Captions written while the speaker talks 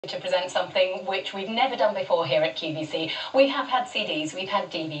to present something which we've never done before here at QVC. We have had CDs, we've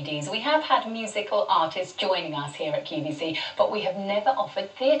had DVDs, we have had musical artists joining us here at QVC, but we have never offered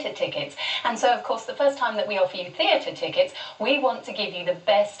theatre tickets. And so, of course, the first time that we offer you theatre tickets, we want to give you the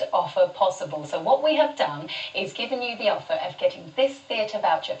best offer possible. So what we have done is given you the offer of getting this theatre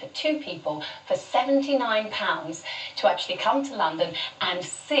voucher for 2 people for £79 to actually come to London and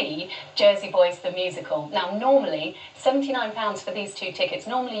see Jersey Boys the musical. Now, normally, £79 for these 2 tickets.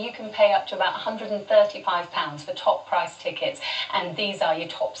 Normally you can pay up to about £135 for top price tickets, and these are your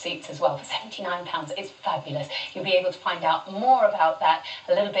top seats as well for £79. It's fabulous. You'll be able to find out more about that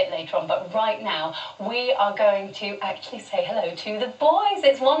a little bit later on, but right now we are going to actually say hello to the boys.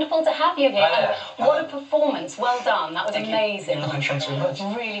 It's wonderful to have you here. And what a performance. Well done. That was amazing. Thanks very much.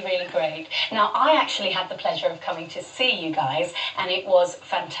 Really, really great. Now, I actually had the pleasure of coming to see you guys, and it was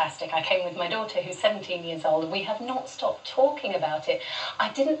fantastic. I came with my daughter, who's 17 years old, and we have not stopped talking about it. I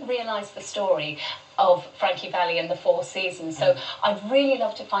didn't realise the story of Frankie Valli and the 4 Seasons, so I'd really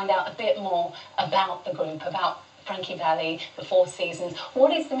love to find out a bit more about the group, about Frankie Valli, the 4 Seasons.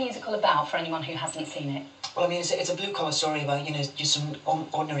 What is the musical about for anyone who hasn't seen it? Well, I mean, it's a blue-collar story about, you know, just some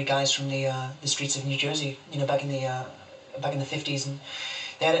ordinary guys from the streets of New Jersey, you know, back in the 50s, and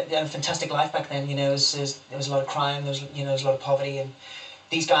they had a fantastic life back then. You know, there was a lot of crime, there was a lot of poverty, and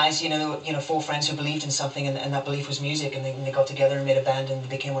these guys, you know, 4 friends who believed in something, and that belief was music, and they got together and made a band, and they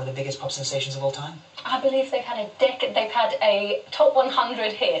became one of the biggest pop sensations of all time. I believe they've had a top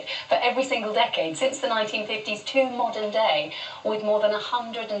 100 hit for every single decade since the 1950s to modern day, with more than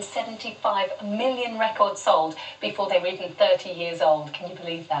 175 million records sold before they were even 30 years old. Can you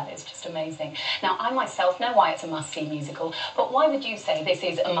believe that? It's just amazing. Now, I myself know why it's a must-see musical, but why would you say this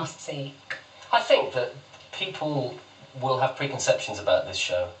is a must-see? I think that people will have preconceptions about this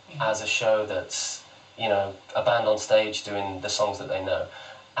show as a show that's, you know, a band on stage doing the songs that they know.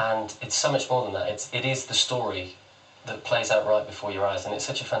 And it's so much more than that. It is the story that plays out right before your eyes, and it's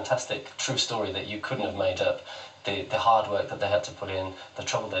such a fantastic, true story that you couldn't have made up. The hard work that they had to put in, the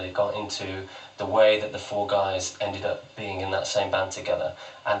trouble that they got into, the way that the 4 guys ended up being in that same band together.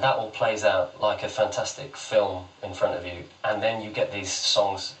 And that all plays out like a fantastic film in front of you. And then you get these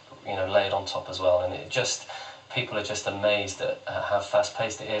songs, you know, laid on top as well. And it just, people are just amazed at how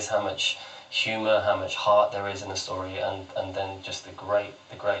fast-paced it is, how much humour, how much heart there is in the story, and then just the great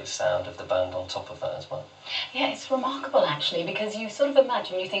sound of the band on top of that as well. Yeah, it's remarkable actually, because you sort of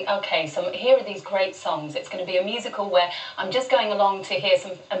imagine, you think, okay, so here are these great songs, it's going to be a musical where I'm just going along to hear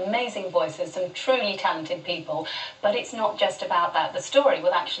some amazing voices, some truly talented people, but it's not just about that. The story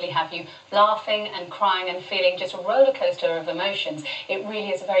will actually have you laughing and crying and feeling just a roller coaster of emotions. It really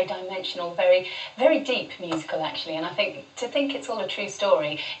is a very dimensional, very, very deep musical actually, and I think to think it's all a true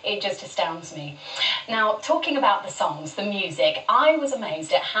story, it just astounds me. Now, talking about the songs, the music, I was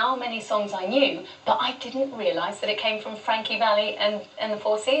amazed at how many songs I knew, but I didn't realise that it came from Frankie Valli and the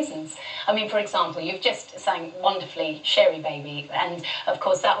 4 Seasons. I mean, for example, you've just sang wonderfully Sherry Baby, and of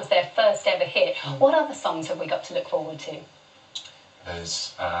course that was their first ever hit. What other songs have we got to look forward to?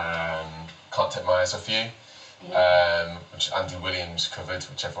 There's Can't Take My Eyes Off You, which Andy Williams covered,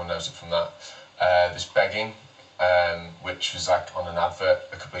 which everyone knows it from that. There's Begging, which was like on an advert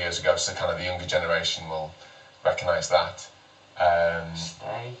a couple of years ago, so kind of the younger generation will recognise that.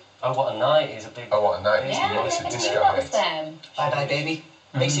 Stay. Oh, What a Night is a big... Oh, What a Night is yeah, a massive disco that was hit. them. Bye Bye Baby,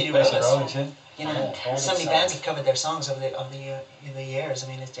 Basically Rollers. You know, so many bands have covered their songs over the years. I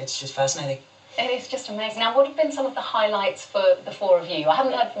mean, it's just fascinating. It is just amazing. Now, what have been some of the highlights for the 4 of you? I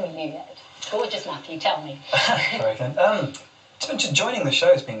haven't heard from you yet. Gorgeous Matthew, tell me. Joining the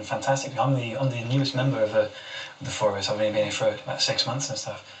show has been fantastic. I'm the newest member of the 4 of us. I've only been here for about 6 months and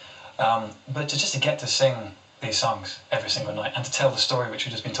stuff. But just to get to sing these songs every single night and to tell the story which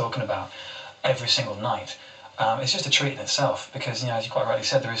we've just been talking about every single night, it's just a treat in itself, because, you know, as you quite rightly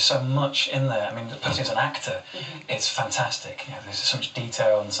said, there is so much in there. I mean, the person as an actor, it's fantastic. You know, there's so much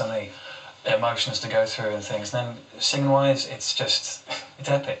detail and so many emotions to go through and things. And then singing-wise, it's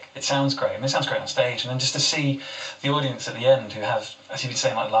epic. It sounds great. I mean, it sounds great on stage. And then just to see the audience at the end who have, as you've been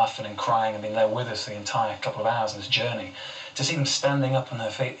saying, like laughing and crying and been there with us the entire couple of hours on this journey, to see them standing up on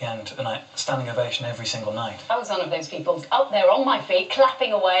their feet at the end of the night, standing ovation every single night. I was one of those people up there on my feet,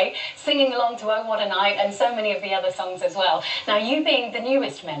 clapping away, singing along to Oh What a Night and so many of the other songs as well. Now, you being the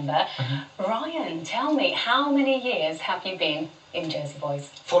newest member, Ryan, tell me, how many years have you been in Jersey Boys?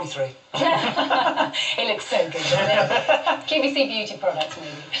 43. It looks so good, doesn't it? QVC beauty products,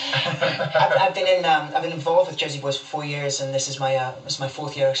 maybe. I've been involved with Jersey Boys for 4 years, and this is my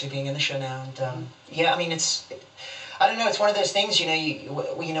 4th year actually being in the show now. And yeah, I mean, I don't know. It's one of those things,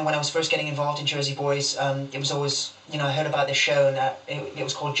 when I was first getting involved in Jersey Boys, it was always, I heard about this show and it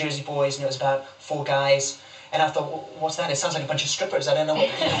was called Jersey Boys and it was about 4 guys. And I thought, what's that? It sounds like a bunch of strippers. I don't know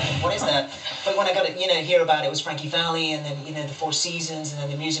what is that. But when I got to, hear about it, it was Frankie Valli, and then the 4 seasons, and then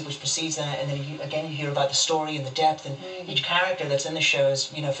the music which precedes that, and then you hear about the story and the depth, and each character that's in the show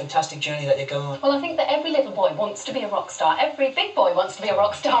is, a fantastic journey that they go on. Well, I think that every little boy wants to be a rock star. Every big boy wants to be a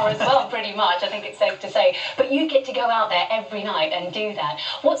rock star as well, pretty much. I think it's safe to say. But you get to go out there every night and do that.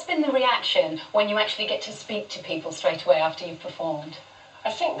 What's been the reaction when you actually get to speak to people straight away after you've performed?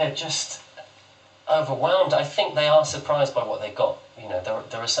 I think they're just overwhelmed. I think they are surprised by what they got.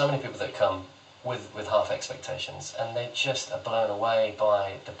 There are so many people that come with half expectations, and they just are blown away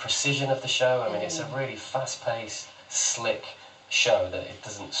by the precision of the show. I mean, it's a really fast-paced, slick show that it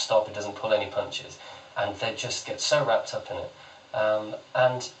doesn't stop, it doesn't pull any punches, and they just get so wrapped up in it.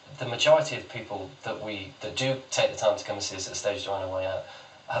 And the majority of people that do take the time to come and see us at Stage Door on our way out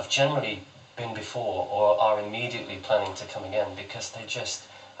have generally been before or are immediately planning to come again because they just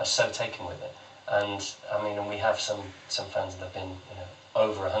are so taken with it. And I mean, we have some fans that have been,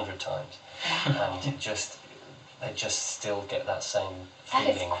 over 100 times, and they just still get that same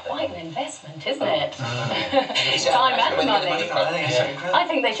feeling. That is quite an investment, isn't it? Time and money. I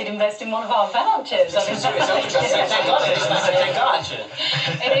think they should invest in one of our vouchers. Thank God.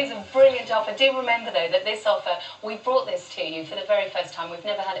 It is a brilliant offer. Do remember, though, that this offer, we brought this to you for the very first time. We've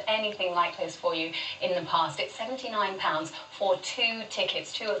never had anything like this for you in the past. It's £79 for 2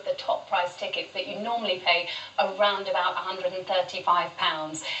 tickets, 2 of the top price tickets that you normally pay around about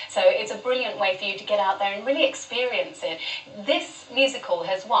 £135. So it's a brilliant way for you to get out there and really experience it. This musical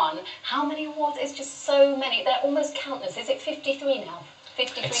has won how many awards? It's just so many. They're almost countless. Is it 53 now?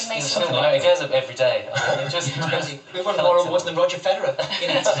 53 it's something like it goes up every day. I mean, we've won more awards than Roger Federer.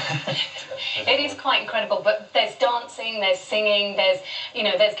 It is quite incredible. But there's dancing, there's singing, there's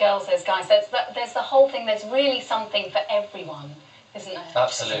girls, there's guys. There's the whole thing. There's really something for everyone, isn't there?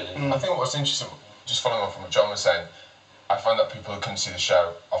 Absolutely. I think what's interesting, just following on from what John was saying, I find that people who come to see the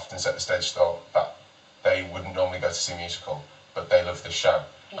show often set the stage though that they wouldn't normally go to see a musical, but they love the show,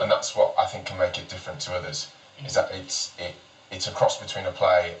 and that's what I think can make it different to others. Is that it's a cross between a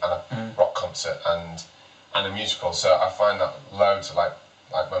play and a rock concert and a musical. So I find that loads of like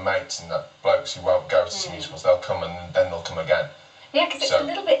my mates and the blokes who won't go to see musicals, they'll come and then they'll come again. Yeah, because it's a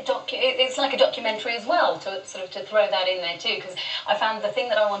little bit it's like a documentary as well, to throw that in there too, because I found the thing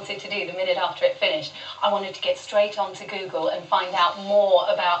that I wanted to do the minute after it finished, I wanted to get straight onto Google and find out more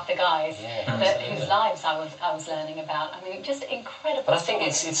about the guys whose lives I was learning about. I mean, just incredible. But I think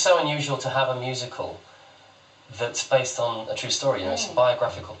it's so unusual to have a musical that's based on a true story. It's a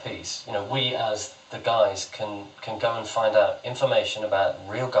biographical piece. We as the guys can go and find out information about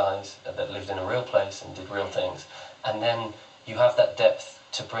real guys that lived in a real place and did real things, and then you have that depth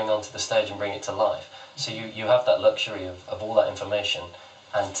to bring onto the stage and bring it to life. So you have that luxury of all that information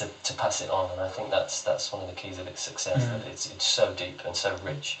and to pass it on. And I think that's one of the keys of its success, that it's so deep and so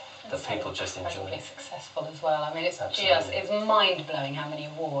rich that people just enjoy it. Successful as well. I mean, it's mind-blowing how many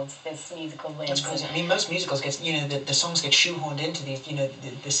awards this musical wins. That's crazy. I mean, most musicals get, the songs get shoehorned into these,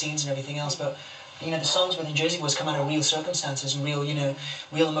 the scenes and everything else, but the songs within Jersey Boys come out of real circumstances and real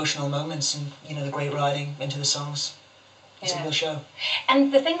emotional moments, and the great writing into the songs. It's a real show.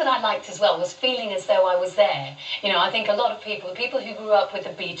 And the thing that I liked as well was feeling as though I was there. I think a lot of people, the people who grew up with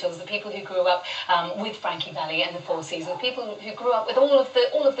the Beatles, the people who grew up with Frankie Valli and the Four Seasons, the people who grew up with all of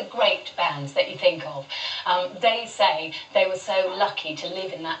the great bands that you think of, they say they were so lucky to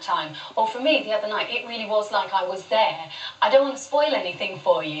live in that time. Or for me, the other night, it really was like I was there. I don't want to spoil anything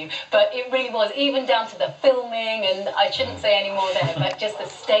for you, but it really was, even down to the filming, and I shouldn't say any more there, but just the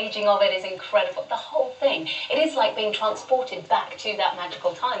staging of it is incredible. The whole thing, it is like being transported back to that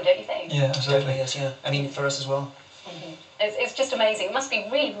magical time, don't you think? Yeah, absolutely. Yes, yeah. I mean, for us as well. It's just amazing. It must be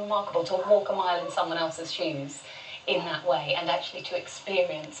really remarkable to walk a mile in someone else's shoes in that way and actually to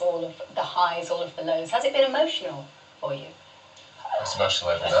experience all of the highs, all of the lows. Has it been emotional for you? It's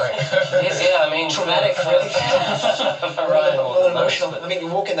emotional every night. I mean, traumatic, really. Well, emotional. I mean, you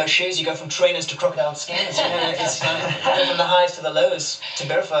walk in those shoes, you go from trainers to crocodile skins. It's from the highs to the lows to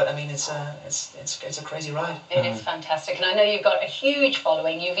barefoot. I mean, it's a crazy ride. It is fantastic, and I know you've got a huge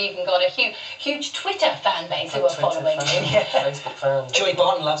following. You've even got a huge Twitter fan base who are following you. Facebook fans. Joey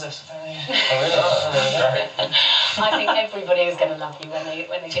Barton loves us. Oh, really? Oh, great. I think everybody is going to love you when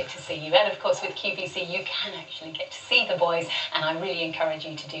they get to see you. And of course, with QVC, you can actually get to see the boys, and I really encourage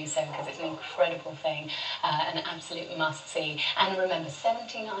you to do so because it's an incredible thing, an absolute must-see. And remember,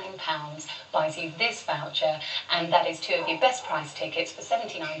 £79 buys you this voucher, and that is 2 of your best price tickets for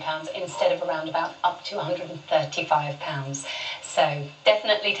 £79 instead of around about up to £135. So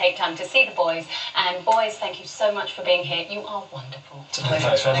definitely take time to see the boys. And boys, thank you so much for being here. You are wonderful.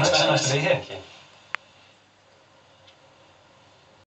 Thanks very much. Nice to be here. Thank you.